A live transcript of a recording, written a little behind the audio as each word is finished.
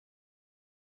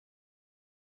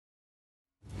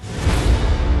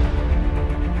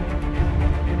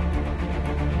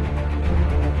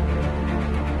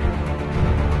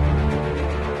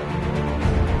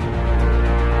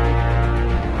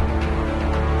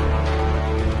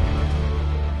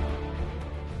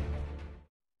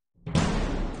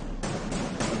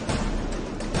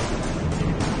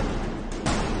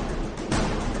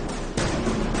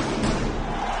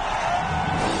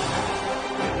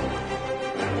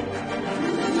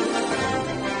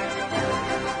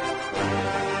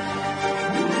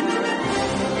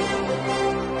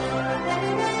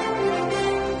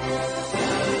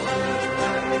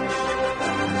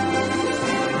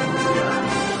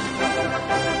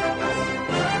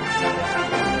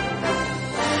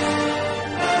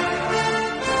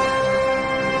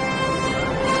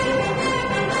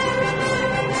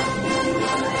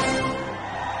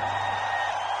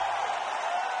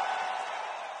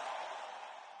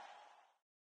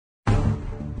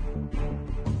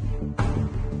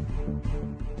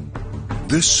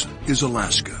This is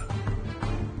Alaska.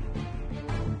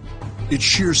 Its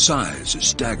sheer size is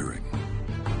staggering.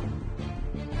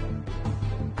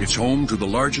 It's home to the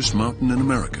largest mountain in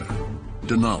America,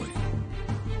 Denali.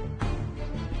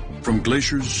 From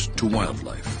glaciers to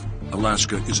wildlife,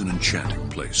 Alaska is an enchanting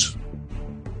place.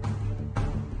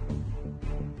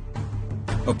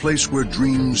 A place where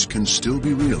dreams can still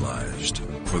be realized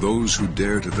for those who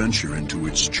dare to venture into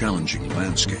its challenging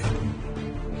landscape,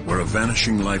 where a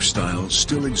vanishing lifestyle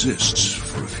still exists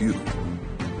for a few.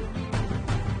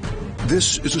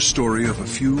 This is a story of a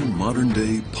few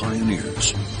modern-day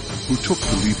pioneers who took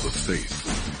the leap of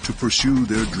faith to pursue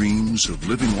their dreams of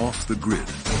living off the grid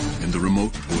in the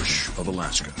remote bush of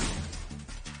Alaska.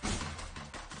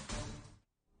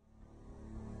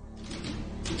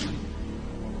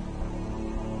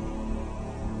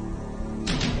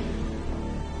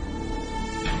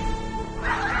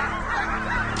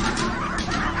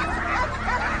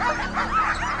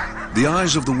 The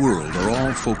eyes of the world are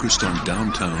all focused on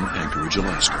downtown Anchorage,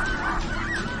 Alaska.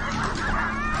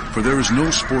 For there is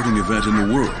no sporting event in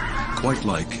the world quite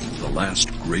like the last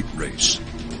great race.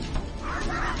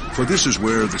 For this is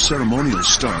where the ceremonial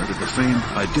start of the famed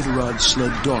Iditarod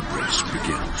sled dog race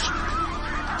begins.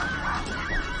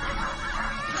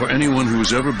 For anyone who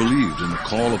has ever believed in the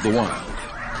call of the wild,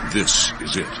 this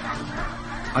is it.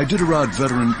 Iditarod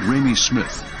veteran Ramey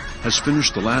Smith has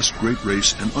finished the last great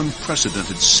race an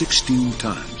unprecedented 16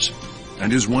 times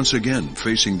and is once again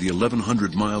facing the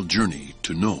 1,100-mile journey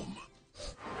to Nome.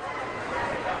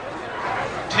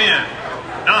 10,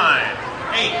 9,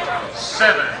 8,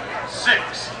 7,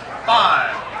 6,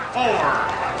 5, 4,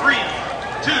 3,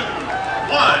 2,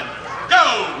 1, go!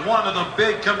 One of the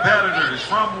big competitors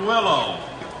from Willow.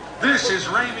 This is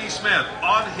Ramey Smith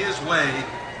on his way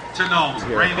to Nome.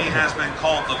 Ramey has been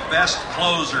called the best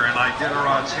closer in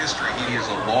Iditarod's history. He is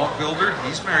a log builder.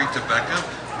 He's married to Becca.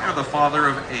 They're the father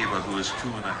of Ava, who is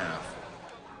 2.5.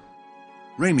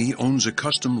 Ramey owns a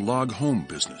custom log home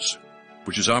business,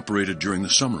 which is operated during the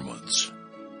summer months.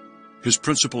 His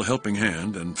principal helping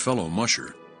hand and fellow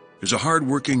musher is a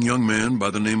hard-working young man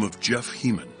by the name of Jeff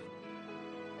Hemann.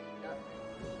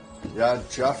 Yeah,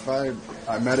 Jeff, I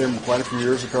met him quite a few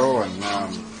years ago, and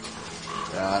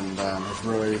has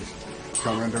really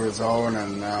come into his own,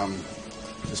 and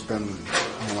just been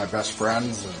one of my best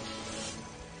friends.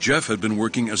 Jeff had been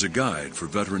working as a guide for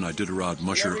veteran Iditarod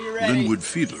musher Linwood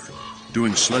Fiedler,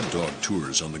 doing sled dog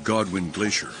tours on the Godwin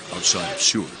Glacier outside of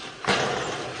Seward.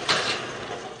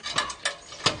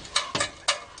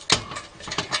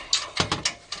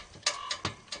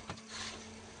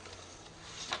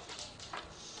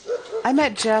 I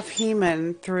met Jeff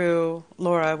Hemann through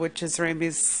Laura, which is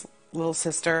Ramey's little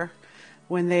sister,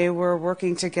 when they were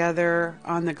working together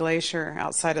on the glacier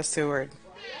outside of Seward.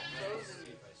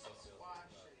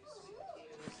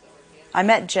 I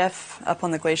met Jeff up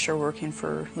on the glacier working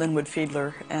for Linwood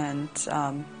Fiedler,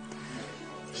 and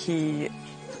he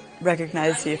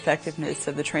recognized the effectiveness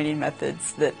of the training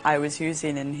methods that I was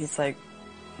using, and he's like,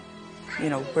 you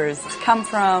know, where does this come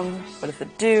from? What does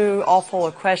it do? All full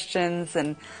of questions,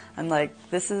 and I'm like,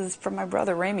 this is from my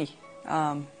brother Ramey.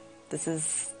 This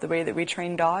is the way that we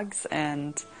train dogs,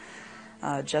 and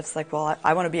Jeff's like, well,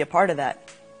 I want to be a part of that.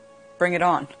 Bring it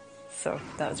on. So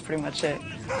that was pretty much it.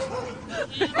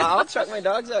 I'll truck my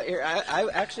dogs out here. I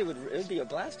actually it would be a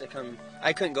blast to come.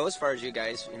 I couldn't go as far as you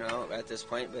guys, you know, at this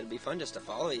point, but it'd be fun just to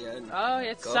follow you. And oh,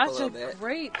 it's go such a a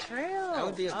great trail. That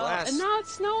would be a blast. And now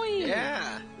it's snowing.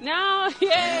 Yeah. Now,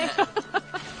 yay.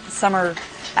 Summer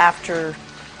after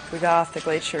we got off the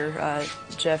glacier,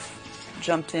 Jeff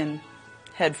jumped in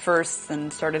head first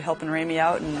and started helping Ramey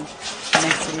out, and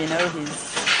next thing you know,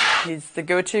 he's the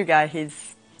go-to guy.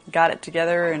 He's got it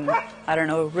together, and I don't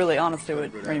know really honestly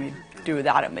what Ramey would do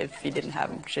without him if he didn't have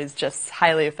him. She's just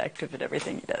highly effective at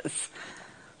everything he does.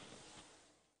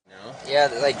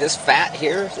 Yeah, like this fat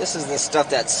here, this is the stuff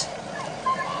that's,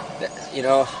 you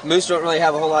know, moose don't really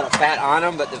have a whole lot of fat on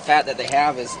them, but the fat that they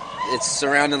have it's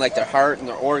surrounding like their heart and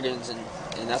their organs, and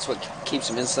that's what keeps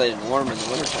them insulated and warm in the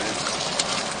wintertime.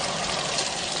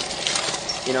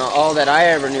 You know, all that I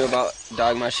ever knew about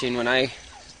dog mushing when I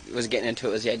was getting into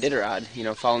it was the Iditarod. You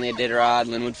know, following the Iditarod,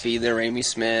 Linwood Fiedler, Ramey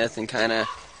Smith, and kind of,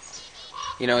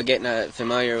 you know, getting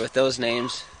familiar with those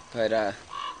names. But,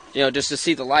 you know, just to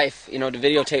see the life, you know, to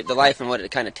videotape the life and what it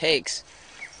kind of takes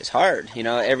is hard. You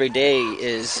know, every day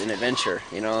is an adventure,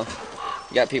 you know.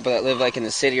 You got people that live like in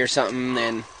the city or something,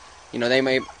 and, you know,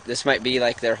 this might be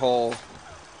like their whole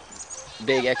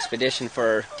big expedition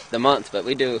for the month, but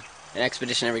we do an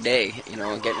expedition every day, you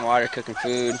know, getting water, cooking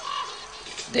food,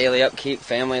 daily upkeep,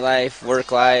 family life,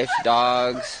 work life,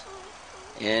 dogs,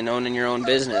 and owning your own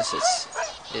business.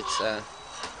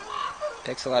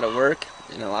 takes a lot of work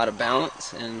and a lot of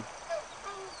balance, and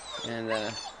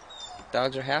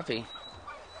dogs are happy.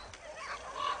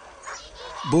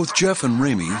 Both Jeff and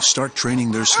Ramey start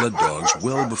training their sled dogs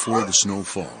well before the snow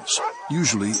falls,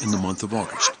 usually in the month of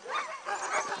August.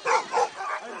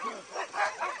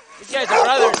 These guys are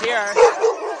brothers here.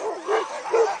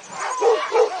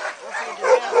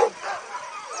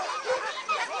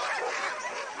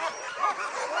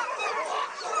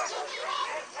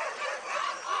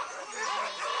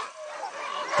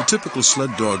 The typical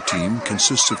sled dog team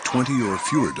consists of 20 or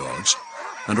fewer dogs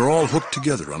and are all hooked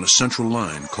together on a central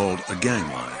line called a gang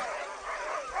line.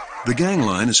 The gang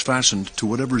line is fastened to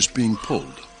whatever is being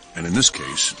pulled, and in this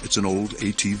case, it's an old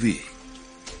ATV.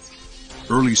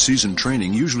 Early season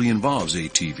training usually involves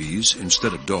ATVs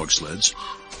instead of dog sleds,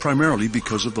 primarily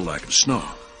because of the lack of snow.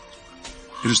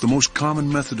 It is the most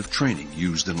common method of training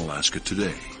used in Alaska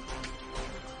today.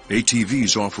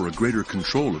 ATVs offer a greater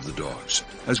control of the dogs,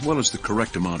 as well as the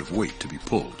correct amount of weight to be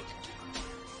pulled.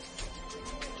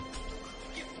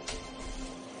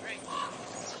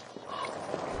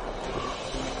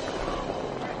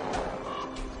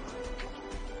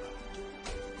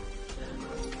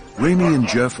 Ramey and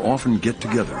Jeff often get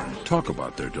together and talk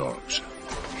about their dogs.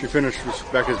 She finished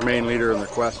with Becca's main leader in the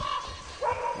quest.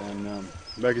 And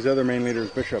Becca's other main leader is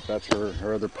Bishop. That's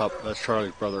her other pup. That's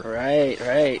Charlie's brother. Right.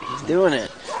 He's doing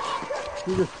it.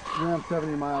 She just ran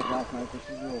 70 miles last night, so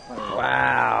she's a little tired.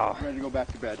 Wow. Ready to go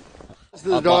back to bed. This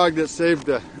is the dog that saved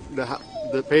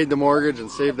that paid the mortgage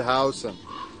and saved the house, and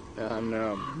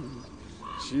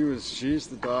she's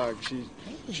the dog.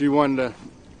 She wanted to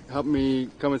help me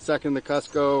come in second in the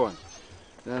Cusco, and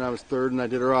then I was third in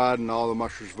Iditarod, and all the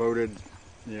mushers voted,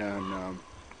 and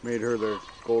made her the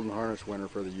Golden Harness winner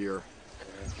for the year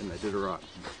in Iditarod.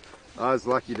 I was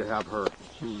lucky to have her.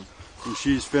 And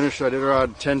she's finished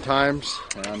Iditarod 10 times,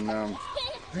 and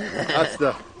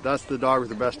that's the dog with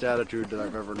the best attitude that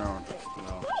I've ever known.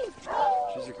 So,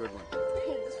 she's a good one.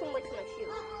 This one likes my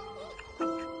shoes.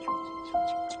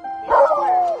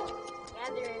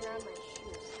 Gathering on my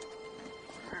shoes.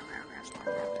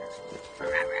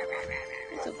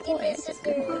 It's a boy. It's a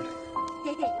good one.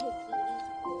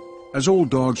 As old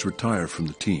dogs retire from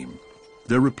the team,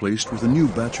 they're replaced with a new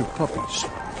batch of puppies,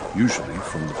 usually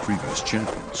from the previous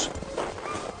champions.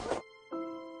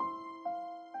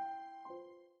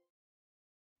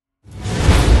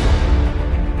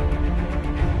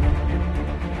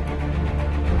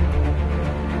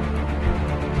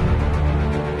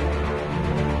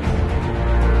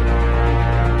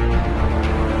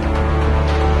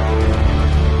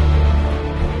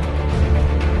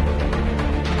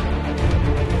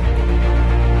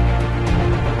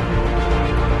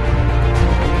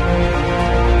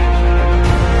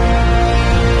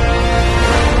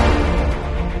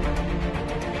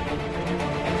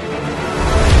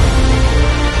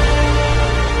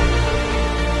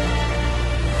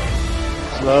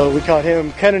 We caught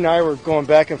him. Ken and I were going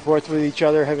back and forth with each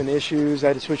other, having issues. I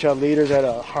had to switch out leaders. I had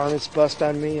a harness bust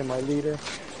on me and my leader.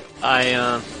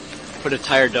 I put a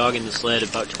tired dog in the sled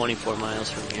about 24 miles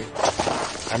from here.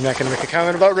 I'm not going to make a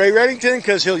comment about Ray Reddington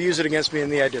because he'll use it against me in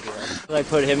the Iditarod. When I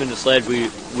put him in the sled, we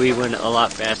went a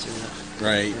lot faster.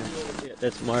 Right. Yeah,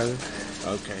 that's Marlon.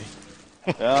 Okay.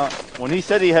 When he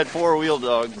said he had four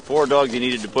dogs he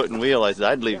needed to put in wheel, I said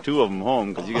I'd leave two of them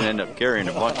home because you're going to end up carrying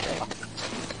a bunch.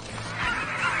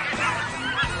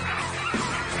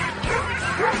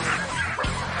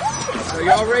 Are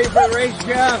y'all ready for the race,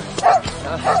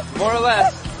 Jeff? More or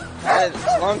less. It's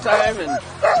a long time, and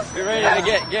we're ready to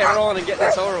get rolling and get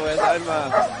this over with.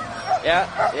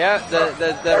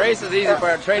 The race is the easy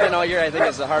part. Training all year, I think,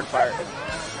 is the hard part.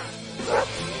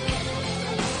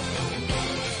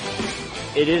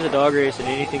 It is a dog race, and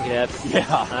anything can happen.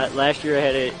 Yeah. Last year I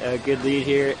had a good lead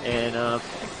here, and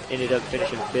ended up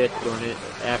finishing fifth going in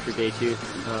after day two.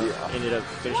 Ended up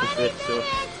finishing fifth, so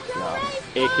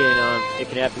it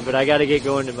can happen. But I got to get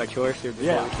going to my chores here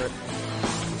before we start.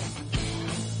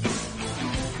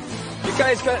 You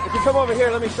guys, if you come over here,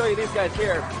 let me show you these guys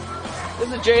here. This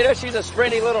is Jada. She's a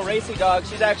sprinty little racy dog.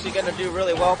 She's actually going to do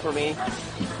really well for me.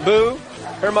 Boo.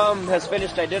 Her mom has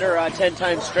finished Iditarod 10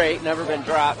 times straight, never been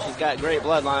dropped. She's got great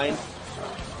bloodline.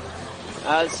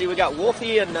 Let's see, we got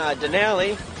Wolfie and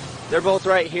Denali. They're both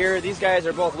right here. These guys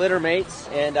are both litter mates,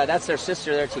 and that's their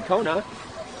sister there, Tikona.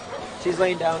 She's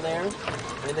laying down there.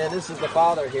 And then this is the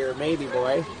father here, Maybe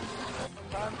Boy.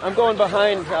 I'm going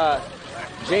behind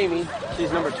Jamie.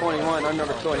 She's number 21. I'm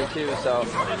number 22, so.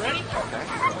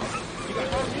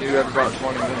 You have about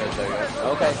 20 minutes, I guess.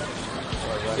 Okay.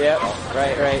 Yep,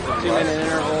 right. 2-minute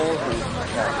intervals.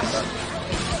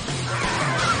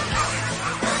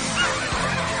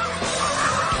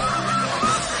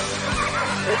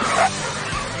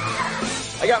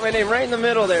 I got my name right in the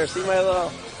middle there. See my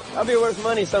little... I'll be worth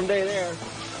money someday there.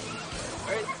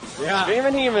 Right? Yeah.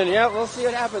 Screamin' Hemann. Yeah, we'll see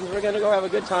what happens. We're going to go have a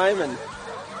good time and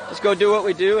just go do what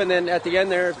we do. And then at the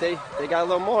end there, if they got a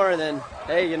little more, then,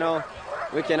 hey, you know,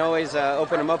 we can always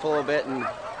open them up a little bit. And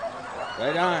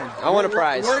Right on. I want a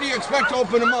prize. Where do you expect to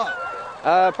open them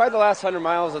up? Probably the last 100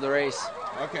 miles of the race.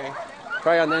 Okay.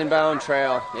 Probably on the inbound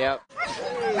trail. Yep. This is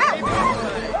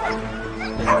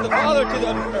the father to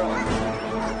the girl.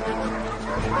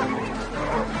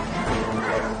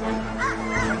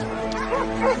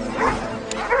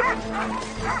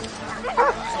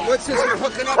 What's this you're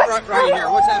hooking up right here?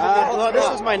 What's that? Well, this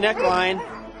is my neckline.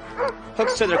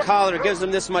 Hooks to their collar, gives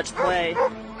them this much play.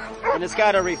 And it's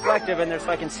got a reflective in there so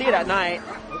I can see it at night,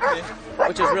 Okay.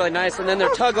 which is really nice. And then their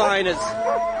tug line is,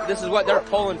 this is what they're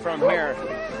pulling from here.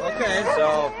 Okay.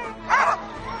 So,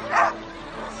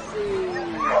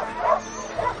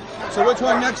 So which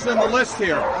one next on the list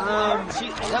here?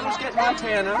 let us get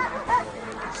Montana.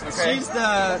 Okay. She's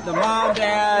the mom,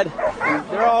 dad, and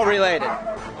they're all related.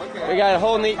 Okay. We got a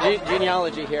whole neat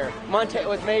genealogy here. Montana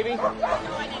with maybe. I'm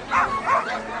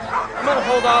gonna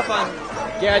hold off on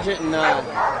Gadget and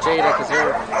Jada because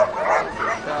they're.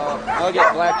 So I'll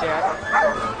get Blackjack.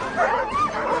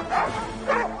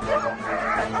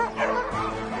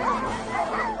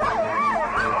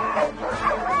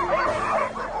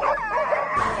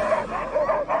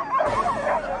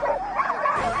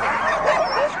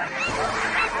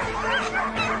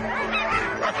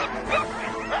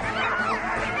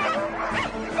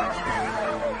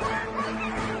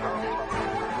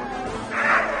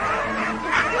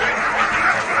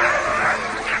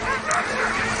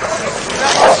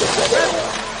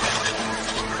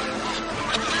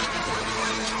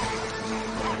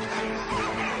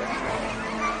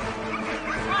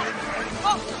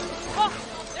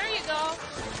 There you go.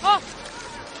 Oh.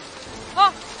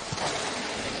 Oh.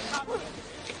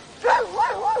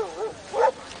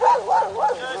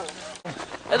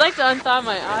 I'd like to unthaw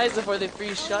my eyes before they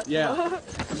freeze shut. Yeah.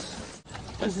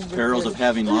 That's the perils of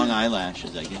having long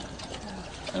eyelashes, I guess.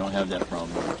 I don't have that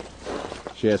problem.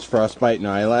 She has frostbite and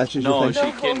eyelashes, No, you she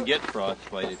think? can get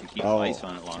frostbite if you keep ice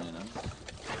on it long enough.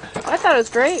 I thought it was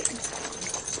great. It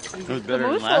was better The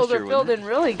than moose last holes year, are filled wasn't in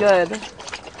really good. it?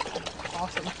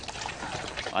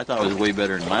 I thought it was way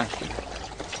better than last year.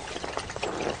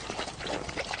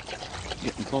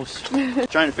 Getting close.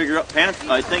 Trying to figure out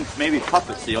Panther. I think maybe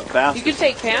Puppet's the fastest. You could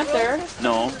take Panther.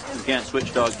 No, you can't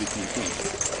switch dogs between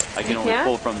teams. I can only can't?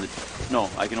 pull from the. No,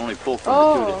 I can only pull from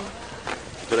Oh. the two.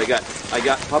 But I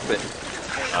got Puppet.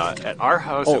 At our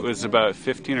house, it was about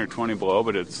 15 or 20 below,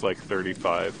 but it's like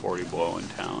 35, 40 below in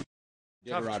town.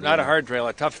 Not a hard trail,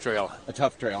 a tough trail. A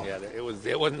tough trail. Yeah, it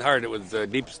wasn't hard. It was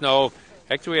deep snow.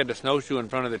 Actually, we had the snowshoe in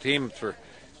front of the team for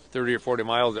 30 or 40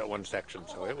 miles at one section,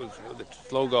 so it was a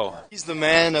slow go. He's the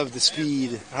man of the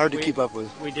speed. Hard to keep up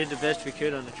with. We did the best we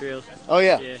could on the trails. Oh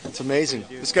yeah, it's amazing.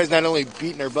 This guy's not only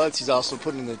beating our butts, he's also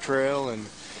putting in the trail, and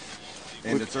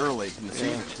it's early in the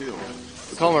season too.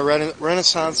 We call him a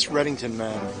Renaissance Reddington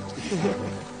man.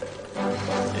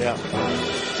 Yeah,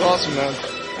 it's awesome, man.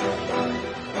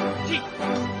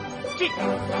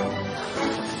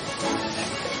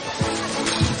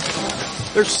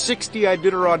 There's 60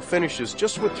 Iditarod finishes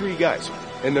just with 3 guys,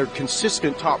 and they're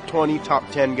consistent top 20, top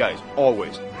 10 guys,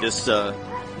 always. This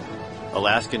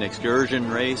Alaskan excursion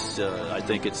race, I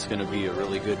think it's going to be a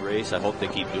really good race. I hope they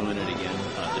keep doing it again.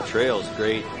 The trail is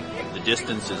great. The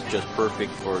distance is just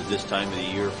perfect for this time of the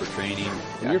year for training.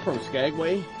 And you're from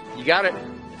Skagway? You got it.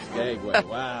 Skagway,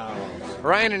 wow.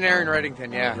 Ryan and Aaron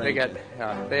Reddington,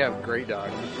 they have great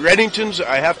dogs. Reddingtons,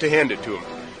 I have to hand it to them.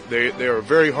 They are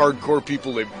very hardcore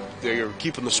people. They are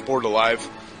keeping the sport alive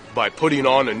by putting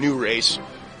on a new race.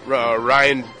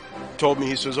 Ryan told me,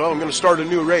 he says, I'm going to start a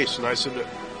new race. And I said,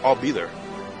 I'll be there.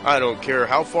 I don't care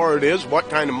how far it is, what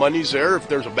kind of money's there, if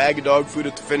there's a bag of dog food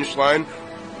at the finish line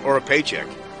or a paycheck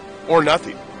or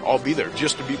nothing. I'll be there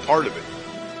just to be part of it.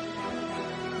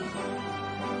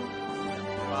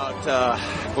 About,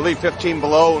 I believe 15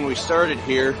 below when we started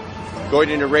here, going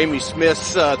into Ramey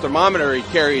Smith's thermometer he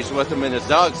carries with him in his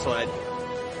dog sled.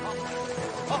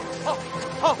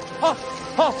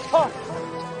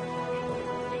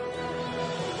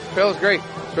 Feels great.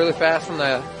 It's really fast from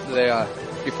the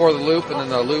before the loop, and then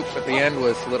the loop at the end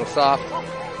was a little soft.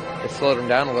 It slowed him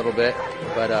down a little bit,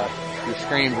 but you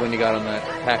screamed when you got on that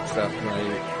pack stuff.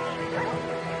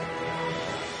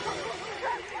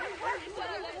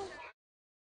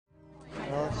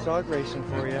 Well, it's dog racing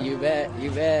for you. You bet,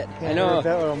 you bet. Can't I know. hurt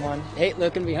that little one. Hate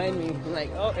looking behind me. I'm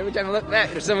like, oh, every time I look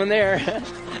back, there's someone there.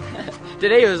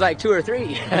 Today it was like 2 or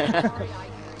 3.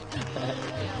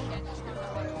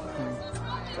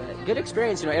 good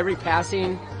experience. Every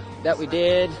passing that we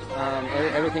did,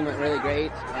 everything went really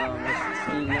great.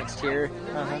 With next here,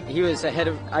 he was ahead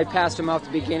of. I passed him off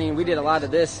the beginning. We did a lot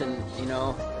of this, and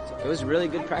it was really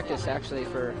good practice actually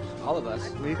for all of us.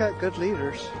 We got good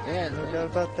leaders. Yeah, no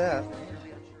doubt about that.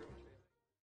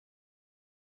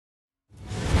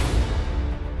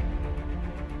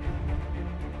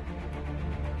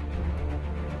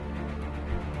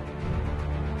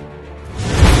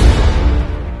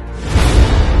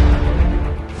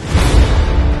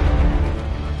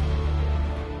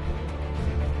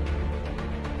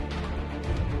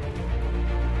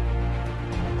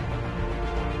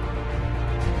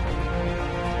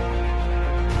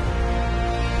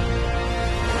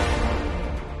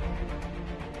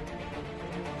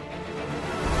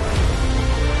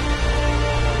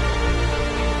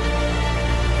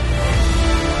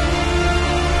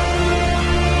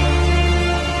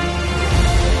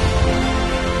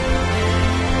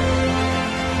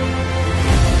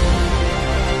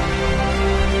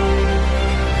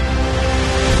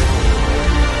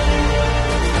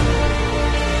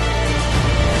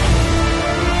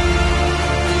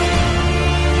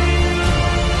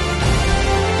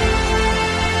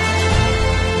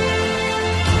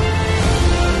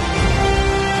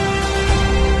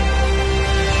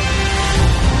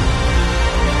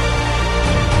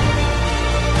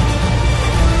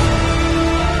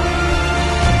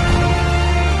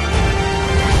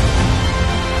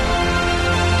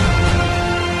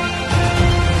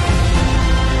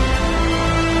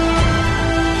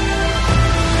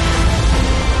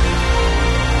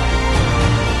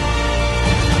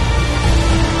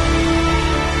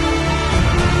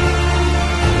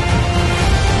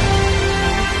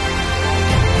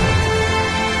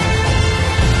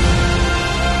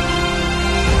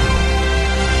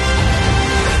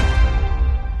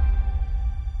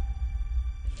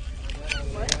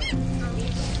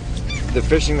 The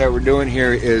fishing that we're doing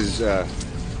here is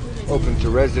open to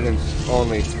residents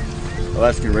only.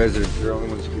 Alaskan residents are the only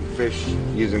ones who can fish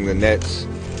using the nets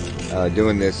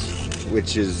doing this,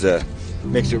 which is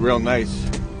makes it real nice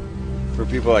for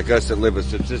people like us that live a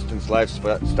subsistence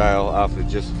lifestyle off of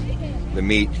just the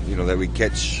meat, that we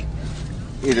catch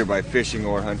either by fishing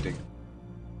or hunting.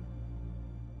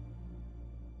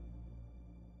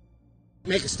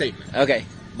 Make a statement. Okay.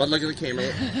 But look at the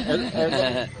camera.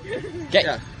 Okay.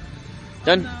 Yeah.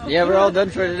 Done. Yeah, we're all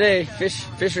done for today.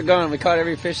 Fish are gone. We caught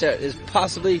every fish that is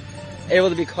possibly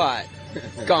able to be caught.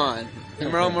 Gone.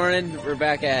 Tomorrow morning, we're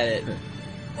back at it.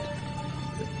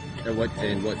 At what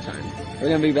time? We're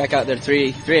gonna be back out there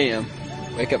 3 a.m.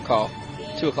 Wake up call.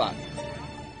 2 o'clock.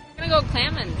 I'm gonna go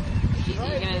clamming.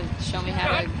 You're gonna show me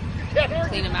how to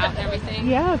clean them out and everything.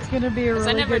 Yeah, it's gonna be a really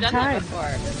I've never good done time. that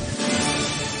before.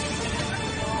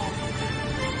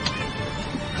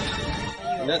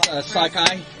 That's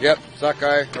sockeye? Yep,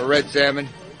 sockeye or red salmon.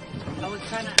 I was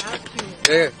trying to ask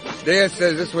you. Dea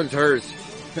says this one's hers.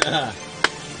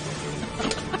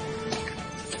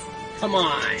 Come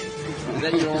on. Is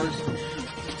that yours?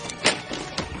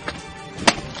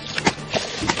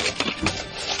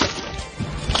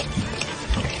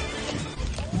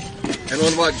 And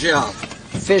what about Jeff?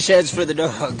 Fish heads for the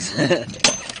dogs.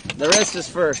 The rest is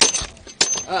for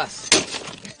us.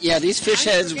 Yeah, these fish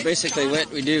heads, basically what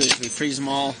we do is we freeze them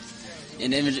all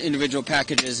in individual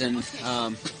packages and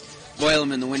boil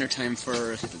them in the wintertime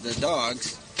for the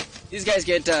dogs. These guys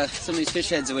get some of these fish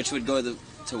heads which would go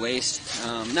to waste.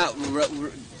 Not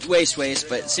waste,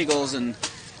 but seagulls and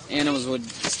animals would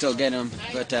still get them.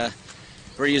 But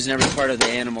we're using every part of the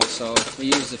animal, so we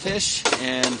use the fish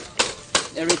and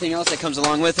everything else that comes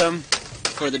along with them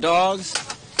for the dogs,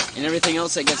 and everything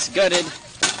else that gets gutted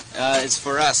is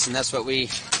for us, and that's what we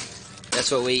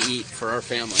eat for our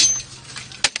family.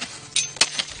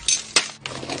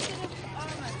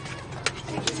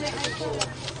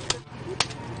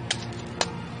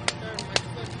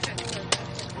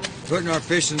 Putting our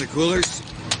fish in the coolers,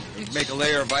 you make a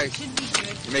layer of ice.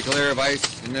 You make a layer of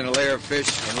ice, and then a layer of fish,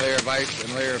 and a layer of ice,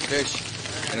 and a layer of fish.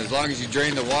 And as long as you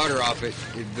drain the water off it,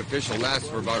 the fish will last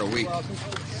for about a week.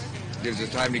 Gives us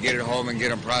time to get it home and get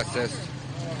them processed.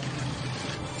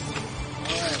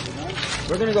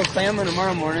 We're gonna go clamming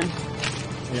tomorrow morning.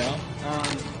 Yeah.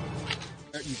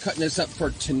 Are you cutting this up for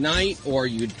tonight, or are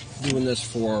you doing this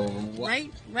for what?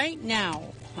 Right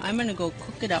now. I'm gonna go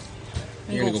cook it up.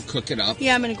 You're gonna go cook it up?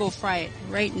 Yeah, I'm gonna go fry it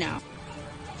right now.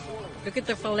 Look at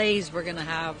the fillets we're gonna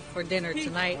have for dinner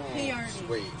tonight. They are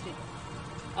sweet.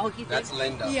 Oh, he That's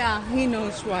Linda. Yeah, he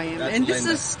knows who I am. That's and this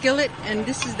Linda. is skillet, and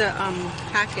this is the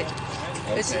packet.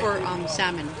 It's Okay. for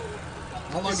salmon.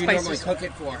 How long The do you normally spices. cook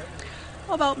it for?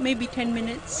 About maybe 10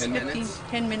 minutes. 10 minutes?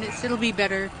 10 minutes. It'll be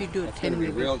better if you do it It's 10 gonna be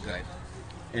minutes. real good.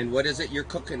 And what is it you're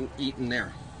cooking, eating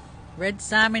there? Red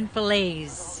salmon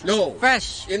fillets. No.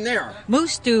 Fresh. In there.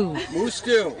 Moose stew. Moose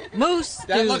stew. Moose stew.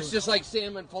 That looks just like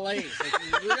salmon fillets.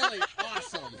 It's really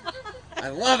awesome. I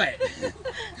love it.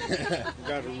 You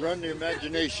got to run the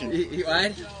imagination.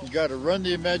 What? You got to run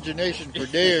the imagination for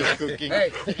Dave's cooking.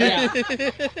 Hey, yeah.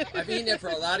 I've eaten it for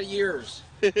a lot of years.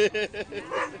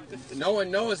 No one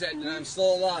knows it, and I'm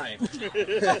still alive.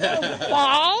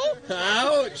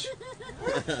 Ouch!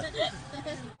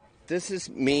 This is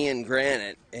me and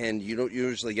Granite, and you don't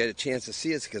usually get a chance to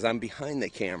see us because I'm behind the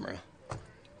camera.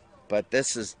 But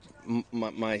this is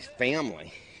my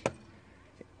family.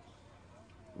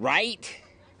 Right?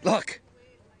 Look.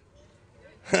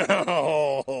 Hi.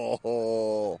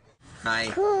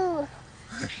 Cool.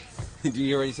 Did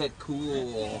you already said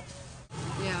cool?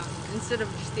 Yeah, instead of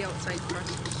just the outside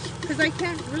crust. Because I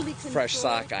can't really control... Fresh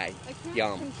sockeye. I can't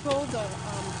Yum. control the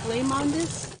flame on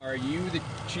this. Are you the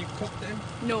chief cook then?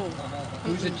 No.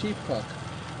 Who's the chief cook?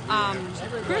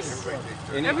 Chris.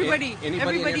 Anybody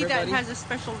Everybody that has a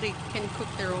specialty can cook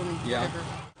their own whatever.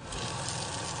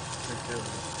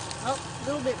 Oh, a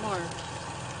little bit more.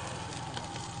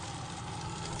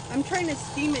 I'm trying to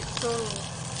steam it so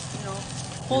it'll,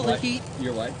 hold the heat.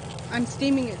 You're what? I'm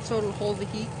steaming it so it'll hold the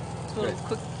heat, so Good. it'll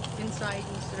cook inside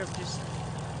instead of just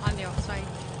on the outside.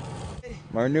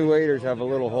 My new waders have a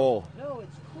little hole. No,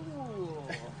 it's cool.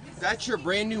 That's your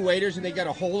brand new waders, and they got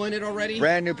a hole in it already?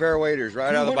 Brand new pair of waders,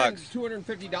 right out of the box.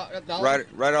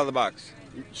 $250. Right out of the box.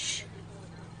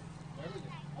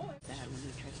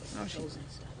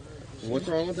 What's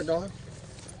wrong with the dog?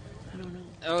 I don't know.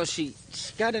 Oh, she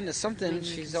got into something.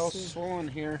 She's all swollen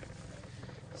here.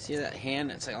 See that hand?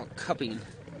 It's like all cupping.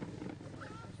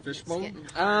 Fishbone?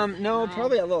 No,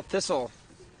 probably a little thistle.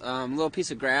 Little piece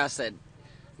of grass that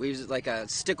weaves like a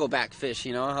stickleback fish,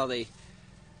 you know how they,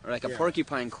 or like a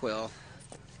porcupine quill.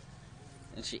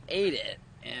 And she ate it,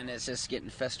 and it's just getting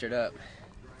festered up.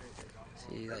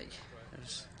 See, like,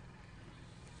 there's,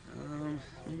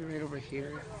 maybe right over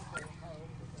here.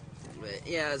 But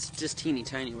yeah, it's just teeny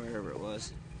tiny wherever it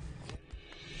was.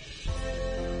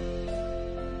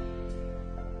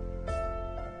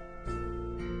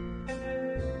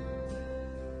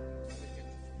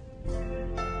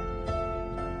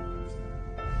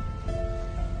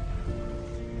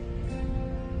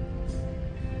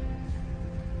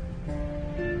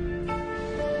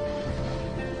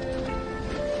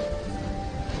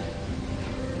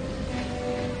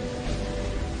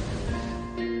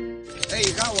 Hey,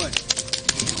 you got one.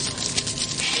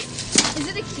 Is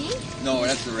it a key? No,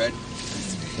 that's the red.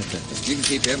 You can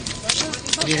keep him.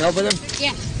 Need help with him?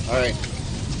 Yeah. All right.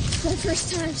 It's my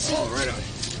first time. So. Oh, right on.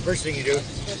 First thing you do,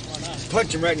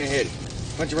 punch him right in the head.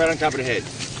 Punch him right on top of the head.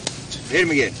 Hit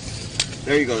him again.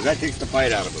 There you go. That takes the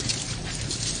fight out of him.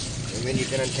 And then you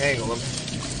can untangle him.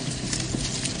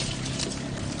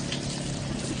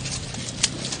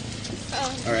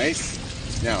 All right.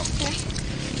 Now. Okay.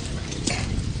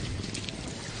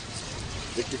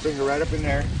 Stick your finger right up in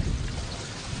there.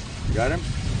 You got him?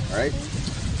 All right.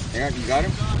 Hang on. You got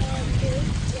him?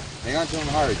 Hang on to him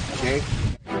hard, okay?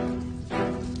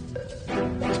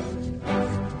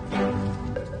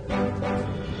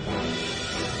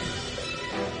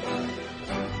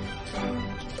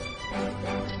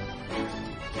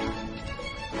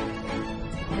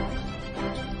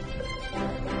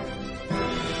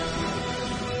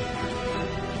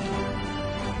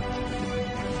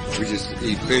 We just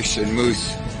eat fish and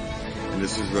moose, and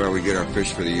this is where we get our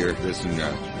fish for the year. This and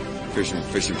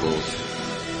fishing poles.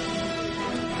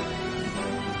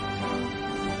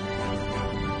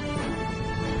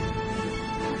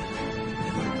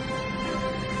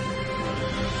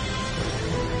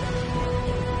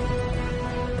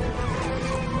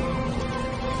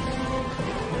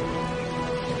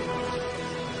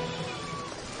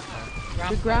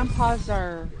 The grandpas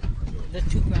are... The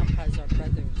two grandpas are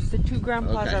brothers. The two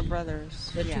grandpas Okay. are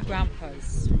brothers. The Yeah. two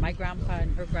grandpas. My grandpa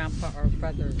and her grandpa are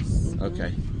brothers.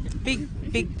 Okay.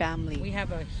 Big family. We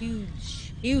have a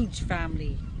huge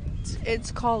family.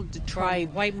 It's called the tribe.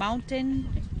 From White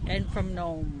Mountain and from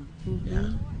Nome.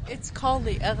 Mm-hmm. It's called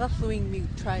the Erafluing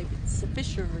tribe. It's the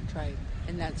Fish River tribe,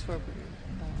 and that's where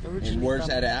we're originally And where's from.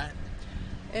 that at?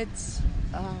 It's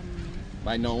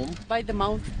By Nome? by the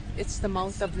mouth. It's the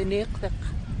mouth of the Niqtiq.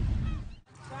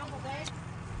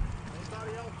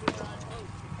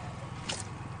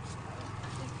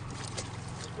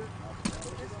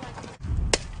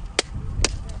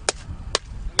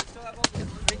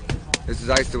 This is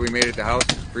ice that we made at the house.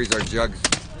 Freeze our jugs,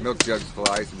 milk jugs full of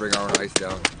ice, and bring our own ice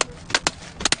down.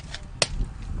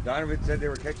 Donovan said they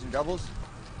were catching doubles?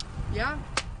 Yeah.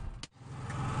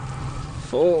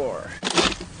 4,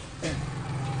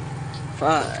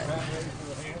 5,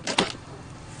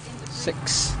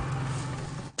 6.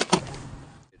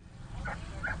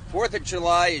 4th of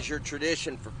July is your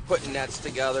tradition for putting nets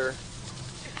together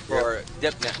for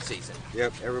dip net season.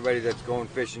 Yep, everybody that's going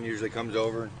fishing usually comes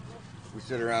over and we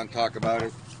sit around and talk about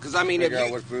it. Because I mean, figure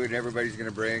out what food everybody's going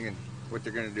to bring and what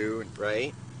they're going to do, and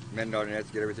right, mend our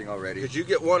nets, get everything all ready. Because you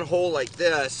get one hole like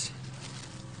this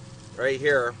right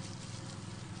here,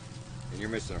 and you're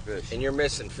missing a fish. And you're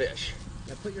missing fish.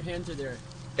 Now put your hand through there.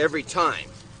 Every time.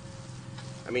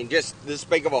 I mean, just this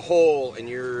big of a hole, and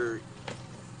you're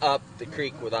up the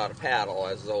creek without a paddle,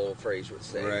 as the old phrase would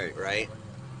say. Right.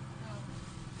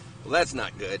 Well, that's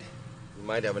not good. You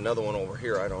might have another one over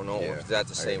here. I don't know. Yeah, Is that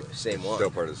the same one?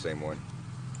 Still part of the same one.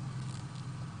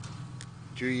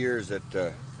 2 years at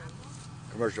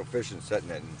commercial fishing set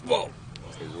netting. Whoa.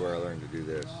 Is where I learned to do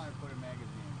this.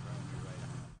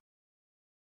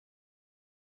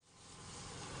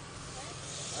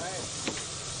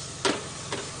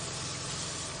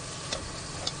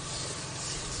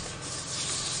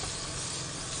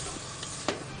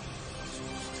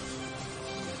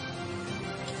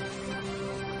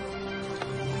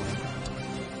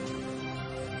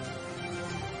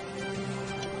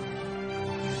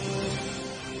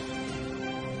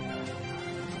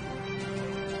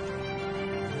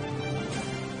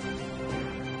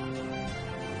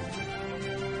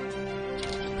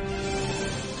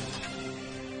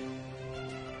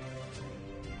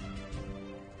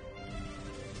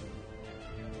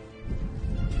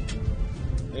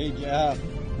 Hey, Jeff.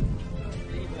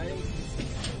 Hey, buddy.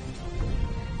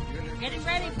 Getting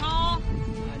ready, Paul.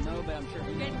 I know, but I'm sure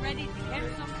We're getting ready to catch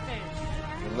some fish.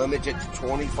 You limit it to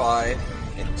 25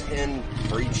 and 10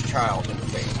 for each child in the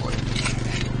family.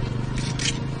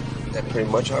 Is that pretty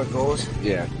much how it goes?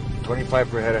 Yeah, 25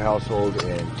 per head of household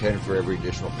and 10 for every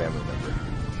additional family member.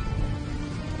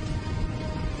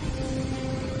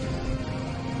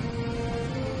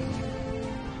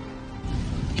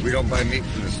 We don't buy meat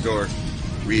from the store.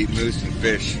 We eat moose and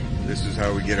fish. This is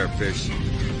how we get our fish.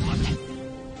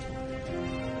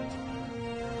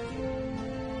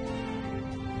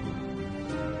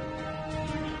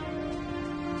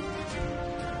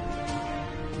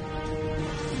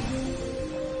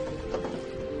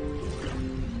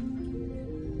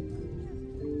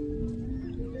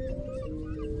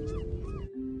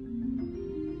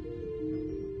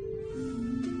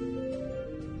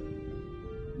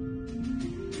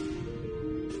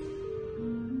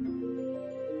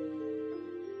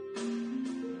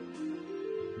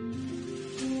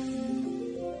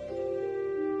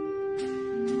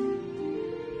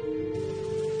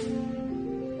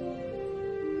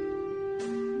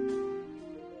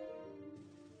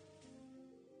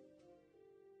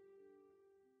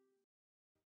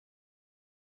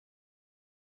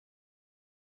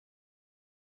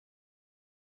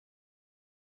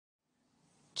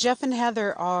 Jeff and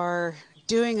Heather are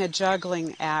doing a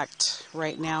juggling act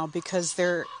right now because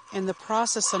they're in the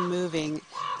process of moving.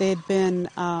 They'd been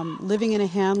living in a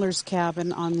handler's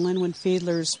cabin on Linwood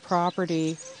Fiedler's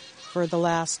property for the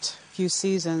last few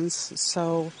seasons,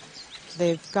 so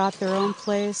they've got their own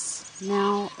place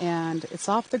now, and it's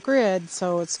off the grid,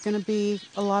 so it's going to be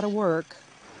a lot of work.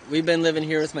 We've been living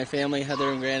here with my family, Heather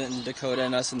and Grant and Dakota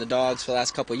and us and the dogs for the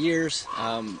last couple of years.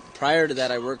 Prior to that,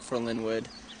 I worked for Linwood.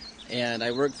 And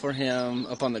I worked for him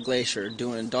up on the glacier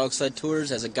doing dog sled tours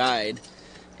as a guide,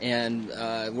 and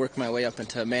worked my way up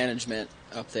into management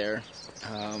up there.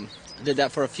 I did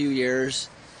that for a few years.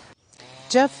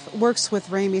 Jeff works with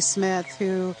Ramey Smith,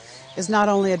 who is not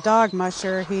only a dog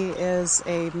musher, he is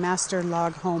a master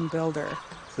log home builder.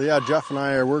 So yeah, Jeff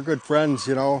and we're good friends,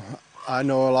 you know. I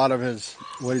know a lot of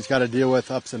what he's got to deal with,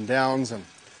 ups and downs, and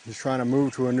he's trying to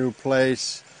move to a new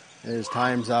place. His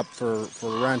time's up for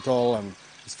rental, and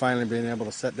he's finally being able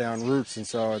to set down roots, and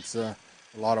so it's a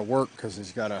lot of work because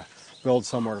he's got to build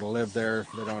somewhere to live there.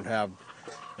 They don't have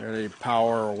any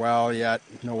power or well yet,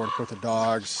 nowhere to put the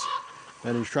dogs.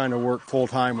 And he's trying to work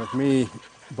full-time with me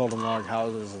building log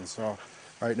houses, and so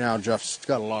right now Jeff's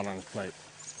got a lot on his plate.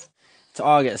 It's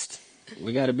August.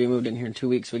 We got to be moved in here in 2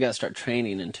 weeks. We got to start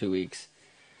training in 2 weeks.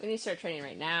 We need to start training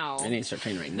right now. I need to start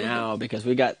training right now because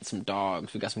we got some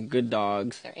dogs. We got some good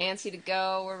dogs. They're antsy to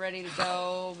go. We're ready to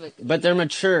go. But they're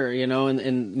mature, you know,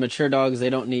 and mature dogs, they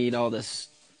don't need all this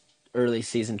early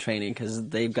season training because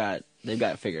they've got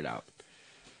it figured out.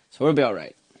 So we'll be all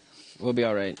right. We'll be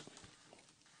all right.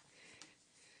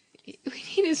 We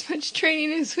need as much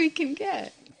training as we can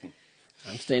get.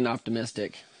 I'm staying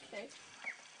optimistic.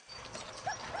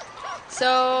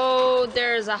 So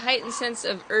there's a heightened sense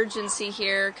of urgency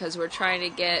here because we're trying to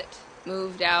get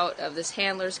moved out of this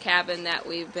handler's cabin that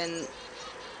we've been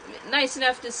nice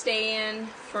enough to stay in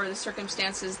for the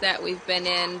circumstances that we've been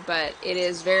in, but it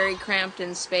is very cramped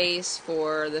in space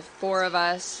for the 4 of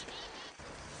us.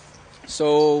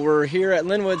 So we're here at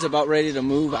Linwood's about ready to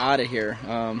move out of here.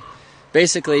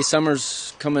 Basically,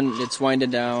 summer's coming, it's winding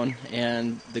down,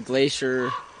 and the Glacier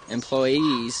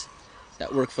employees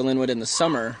that work for Linwood in the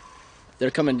summer, they're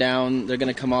coming down, they're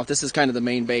going to come off. This is kind of the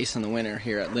main base in the winter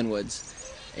here at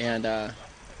Linwood's. And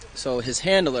so his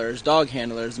handlers, dog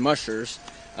handlers, mushers,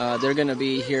 they're going to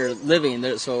be here living.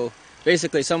 So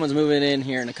basically someone's moving in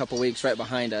here in a couple weeks right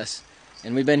behind us.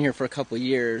 And we've been here for a couple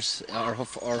years, our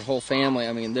whole family.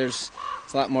 I mean, it's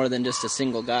a lot more than just a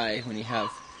single guy when you have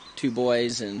 2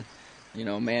 boys and,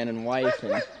 man and wife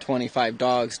and 25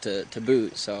 dogs to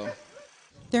boot. So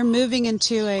they're moving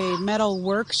into a metal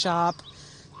workshop,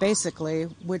 basically,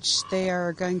 which they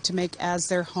are going to make as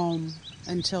their home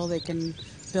until they can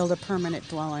build a permanent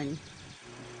dwelling.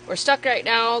 We're stuck right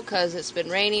now because it's been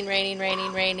raining,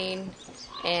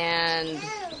 and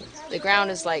the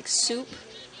ground is like soup,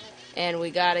 and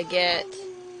we got to get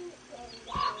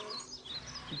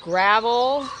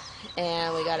gravel,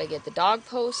 and we got to get the dog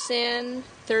posts in,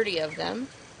 30 of them,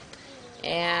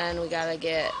 and we got to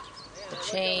get the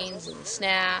chains and the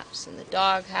snaps and the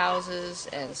dog houses,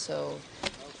 and so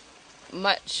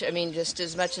much, just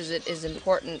as much as it is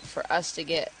important for us to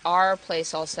get our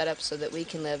place all set up so that we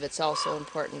can live, it's also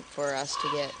important for us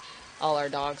to get all our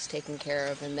dogs taken care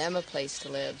of and them a place to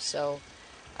live. So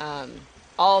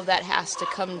all of that has to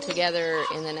come together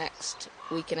in the next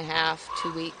week and a half,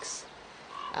 2 weeks.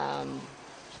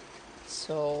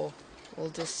 So we'll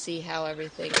just see how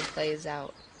everything plays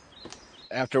out.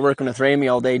 After working with Ramey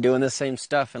all day doing the same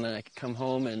stuff, and then I could come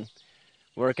home and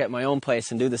work at my own place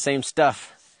and do the same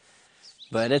stuff.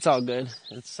 But it's all good.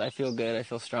 I feel good. I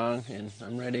feel strong, and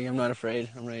I'm ready. I'm not afraid.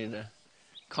 I'm ready to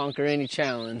conquer any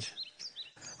challenge.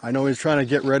 I know he's trying to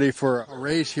get ready for a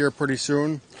race here pretty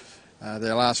soon.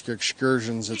 The Alaska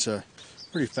Excursions. It's a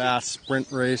pretty fast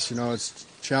sprint race. It's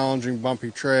challenging,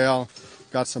 bumpy trail.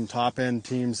 Got some top-end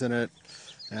teams in it.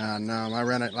 And I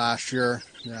ran it last year.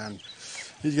 And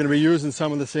he's going to be using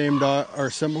some of the same or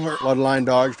similar bloodline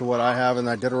dogs to what I have in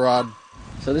that Iditarod.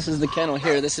 So this is the kennel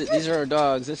here. These are our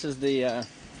dogs. This is the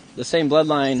same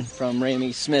bloodline from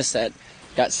Ramey Smith that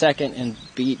got second and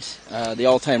beat the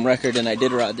all-time record in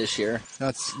Iditarod this year.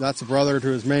 That's a brother to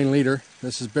his main leader.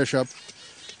 This is Bishop,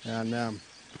 and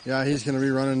he's going to be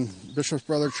running Bishop's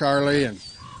brother Charlie, and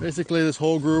basically this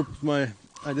whole group, my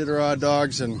Iditarod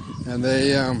dogs, and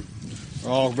they are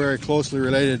all very closely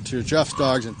related to Jeff's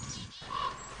dogs. And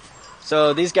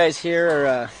so these guys here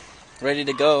are ready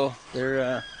to go.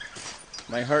 They're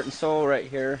my heart and soul right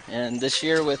here. And this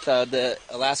year with the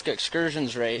Alaska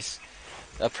Excursions race,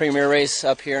 a premier race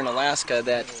up here in Alaska,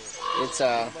 that it's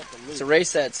a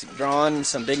race that's drawn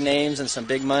some big names and some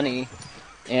big money.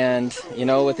 And,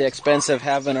 with the expense of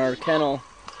having our kennel,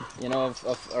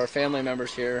 of our family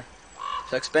members here,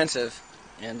 it's expensive.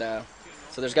 And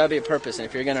so there's got to be a purpose. And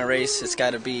if you're going to race, you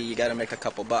got to make a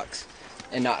couple bucks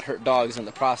and not hurt dogs in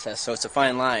the process. So it's a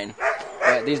fine line.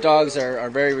 But these dogs are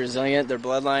very resilient. Their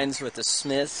bloodlines with the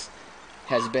Smiths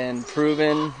has been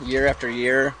proven year after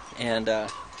year. And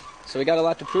so we got a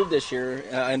lot to prove this year.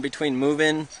 In between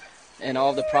moving and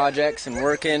all the projects and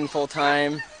working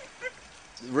full-time,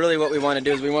 really what we want to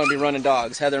do is we want to be running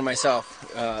dogs, Heather and myself.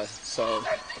 So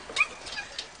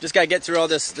just got to get through all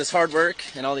this hard work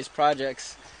and all these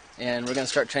projects, and we're going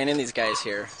to start training these guys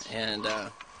here. And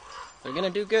they're going to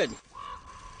do good.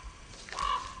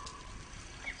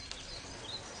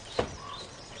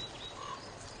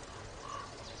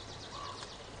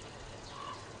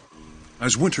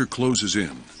 As winter closes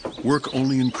in, work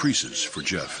only increases for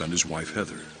Jeff and his wife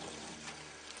Heather.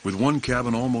 With one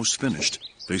cabin almost finished,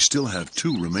 they still have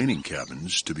 2 remaining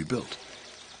cabins to be built.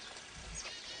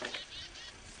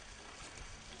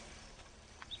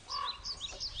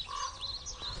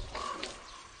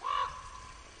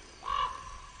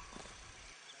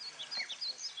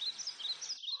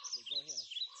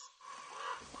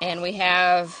 And we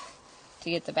have to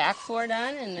get the back floor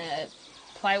done, and the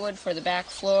plywood for the back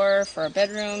floor for our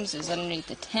bedrooms is underneath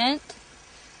the tent.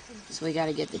 So we got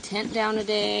to get the tent down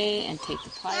today and take the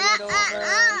plywood over.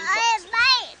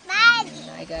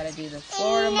 And I got to do the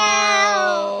floor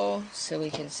tomorrow so we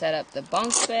can set up the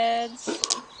bunk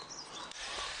beds.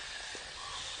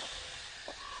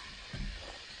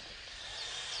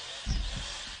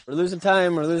 We're losing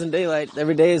time. We're losing daylight.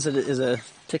 Every day is a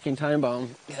ticking time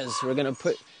bomb, because we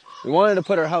wanted to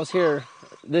put our house here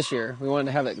this year. We wanted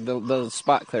to have the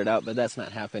spot cleared out, but that's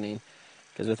not happening.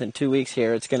 because within 2 weeks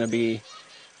here,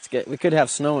 we could have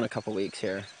snow in a couple weeks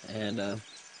here, and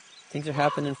things are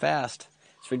happening fast.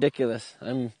 It's ridiculous.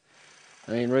 I mean,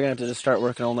 we're gonna have to just start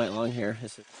working all night long here.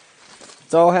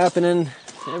 It's all happening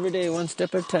every day, one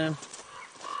step at a time.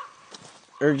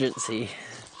 Urgency.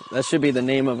 That should be the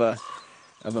name of a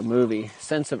movie.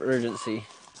 Sense of urgency.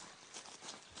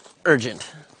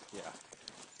 Urgent. Yeah.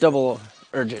 Double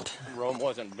urgent. Rome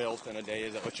wasn't built in a day,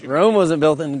 is that what you mean? Rome wasn't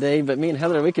built in a day, but me and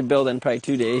Heather, we could build in probably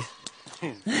 2 days.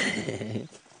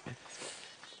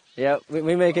 Yeah,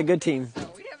 we make a good team. Oh,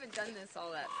 we haven't done this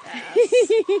all that fast.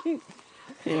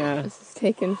 Yeah. This is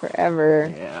taking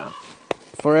forever. Yeah.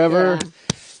 Forever? Yeah.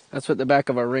 That's what the back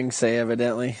of our rings say,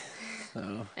 evidently.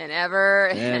 So. And ever.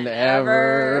 And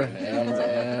ever. And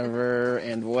ever.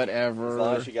 And whatever. As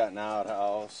long as you got an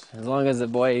outhouse. As long as the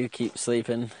boy keeps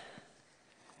sleeping.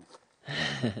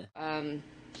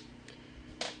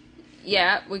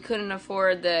 Yeah, we couldn't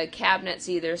afford the cabinets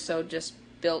either, so just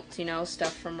built,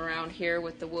 stuff from around here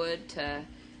with the wood to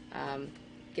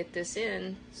get this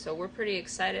in. So we're pretty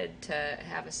excited to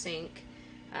have a sink.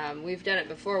 We've done it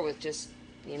before with just,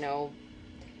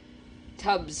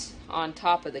 tubs on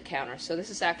top of the counter. So this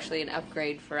is actually an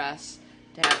upgrade for us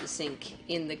to have the sink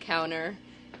in the counter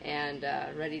and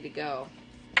ready to go.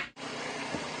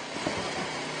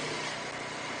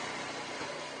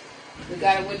 We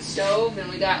got a wood stove and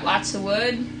we got lots of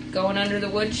wood going under the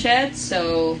wood shed,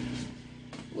 so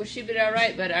we should be all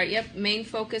right. But our main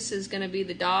focus is going to be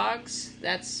the dogs.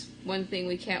 That's one thing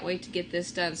we can't wait to get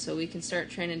this done so we can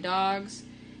start training dogs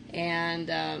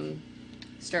and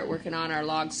start working on our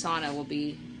log sauna will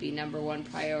be number one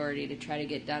priority to try to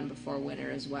get done before winter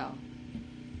as well.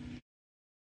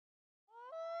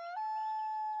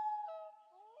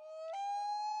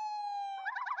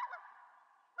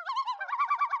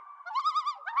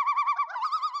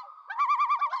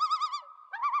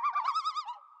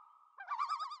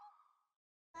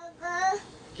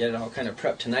 Get it all kind of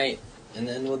prepped tonight, and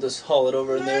then we'll just haul it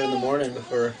over in there in the morning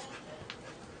before.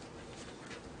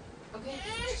 Okay,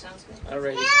 sounds good.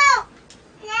 Alrighty.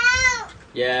 No!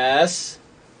 Yes.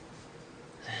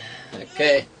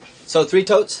 Okay. So 3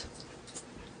 totes?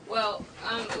 Well,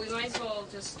 we might as well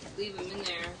just leave them in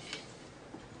there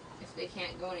if they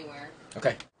can't go anywhere.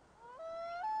 Okay.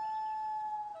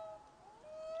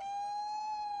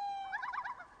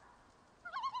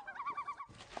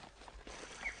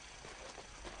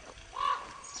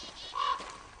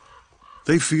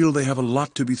 They feel they have a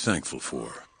lot to be thankful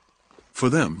for. For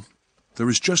them, there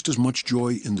is just as much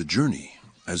joy in the journey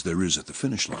as there is at the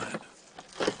finish line.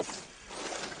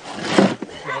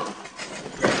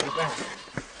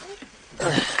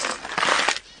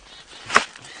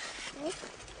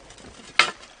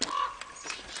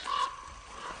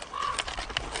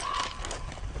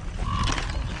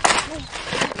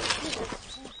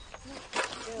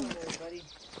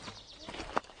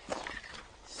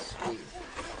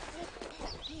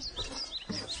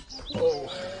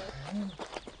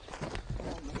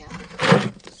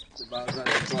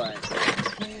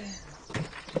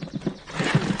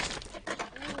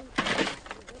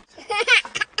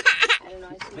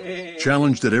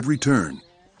 Challenged at every turn,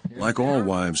 like all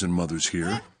wives and mothers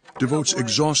here, devotes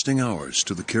exhausting hours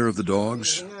to the care of the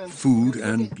dogs, food,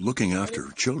 and looking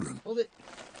after children. Hold it.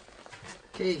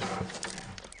 Okay.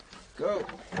 Go.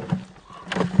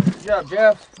 Good job,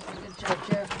 Jeff. Good job,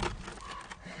 Jeff.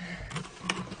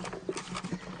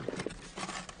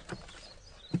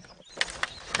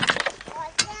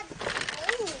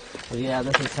 So yeah,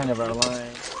 this is kind of our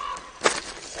line.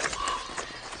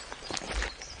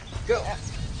 Go.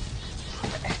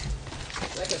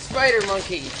 Like a spider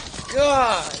monkey.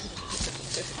 God.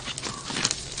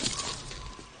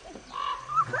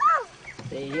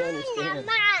 They understand.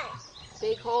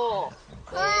 Big hole.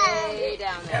 Way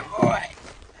down there. Yeah, boy.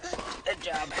 Good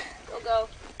job. Go.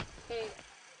 Okay.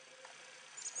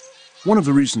 One of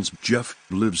the reasons Jeff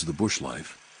lives the bush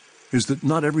life is that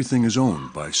not everything is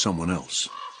owned by someone else.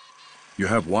 You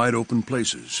have wide open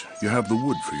places, you have the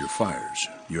wood for your fires,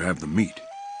 you have the meat,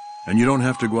 and you don't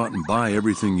have to go out and buy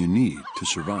everything you need to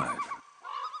survive.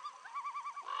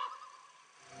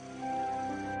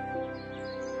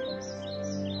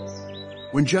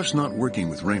 When Jeff's not working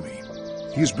with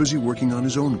Ramey, he is busy working on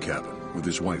his own cabin with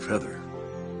his wife Heather.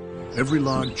 Every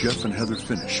log Jeff and Heather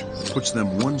finish puts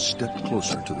them one step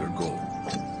closer to their goal.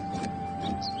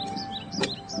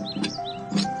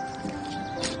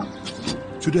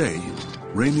 Today,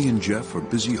 Ramey and Jeff are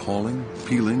busy hauling,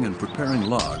 peeling, and preparing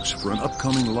logs for an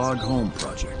upcoming log home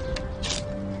project.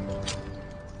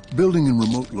 Building in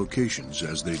remote locations,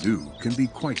 as they do, can be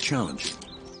quite challenging.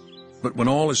 But when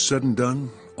all is said and done,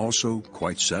 also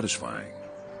quite satisfying.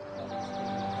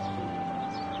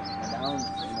 down,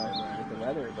 with the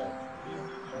weather, but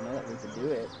I know that we could do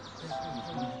it.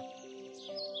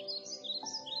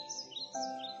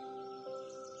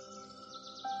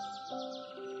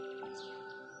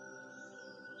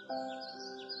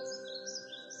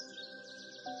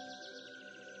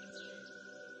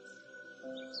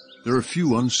 There are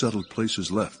few unsettled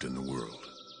places left in the world.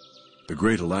 The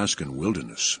great Alaskan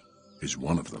wilderness is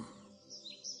one of them.